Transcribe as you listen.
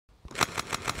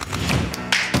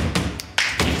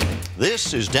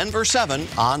This is Denver 7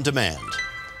 On Demand.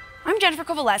 I'm Jennifer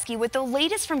Kovaleski with the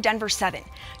latest from Denver 7.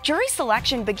 Jury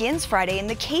selection begins Friday in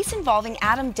the case involving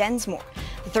Adam Densmore.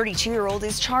 The 32-year-old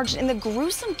is charged in the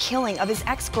gruesome killing of his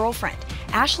ex-girlfriend,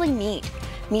 Ashley Mead.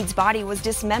 Mead's body was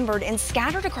dismembered and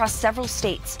scattered across several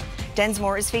states.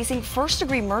 Densmore is facing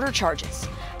first-degree murder charges.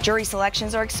 Jury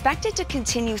selections are expected to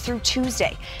continue through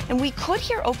Tuesday, and we could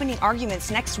hear opening arguments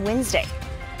next Wednesday.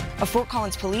 A Fort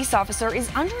Collins police officer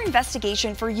is under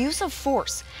investigation for use of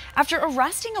force after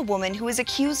arresting a woman who is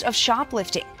accused of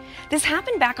shoplifting. This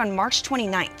happened back on March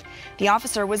 29th. The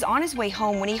officer was on his way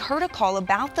home when he heard a call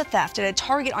about the theft at a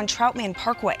Target on Troutman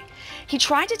Parkway. He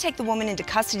tried to take the woman into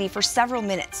custody for several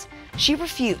minutes. She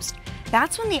refused.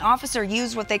 That's when the officer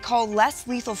used what they call less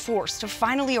lethal force to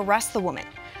finally arrest the woman.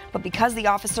 But because the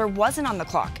officer wasn't on the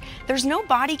clock, there's no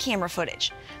body camera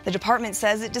footage. The department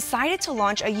says it decided to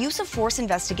launch a use of force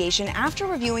investigation after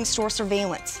reviewing store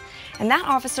surveillance. And that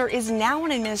officer is now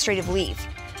on administrative leave.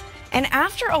 And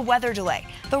after a weather delay,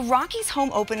 the Rockies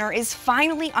home opener is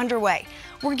finally underway.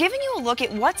 We're giving you a look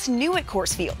at what's new at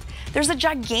Coors Field. There's a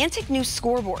gigantic new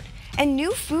scoreboard and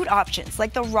new food options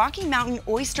like the Rocky Mountain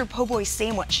Oyster Po' Boy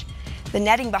sandwich. The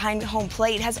netting behind home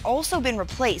plate has also been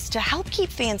replaced to help keep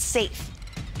fans safe.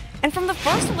 And from the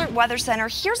First Alert Weather Center,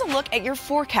 here's a look at your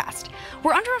forecast.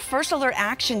 We're under a First Alert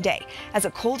Action Day as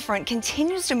a cold front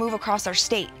continues to move across our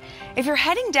state. If you're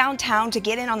heading downtown to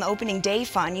get in on the opening day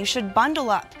fun, you should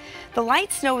bundle up. The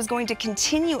light snow is going to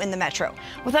continue in the metro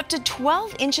with up to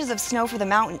 12 inches of snow for the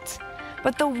mountains.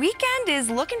 But the weekend is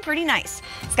looking pretty nice.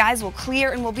 Skies will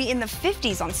clear and will be in the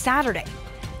 50s on Saturday.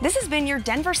 This has been your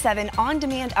Denver 7 On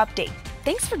Demand update.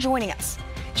 Thanks for joining us.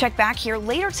 Check back here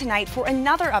later tonight for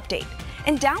another update.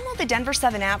 And download the Denver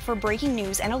 7 app for breaking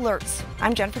news and alerts.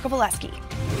 I'm Jennifer Kovaleski.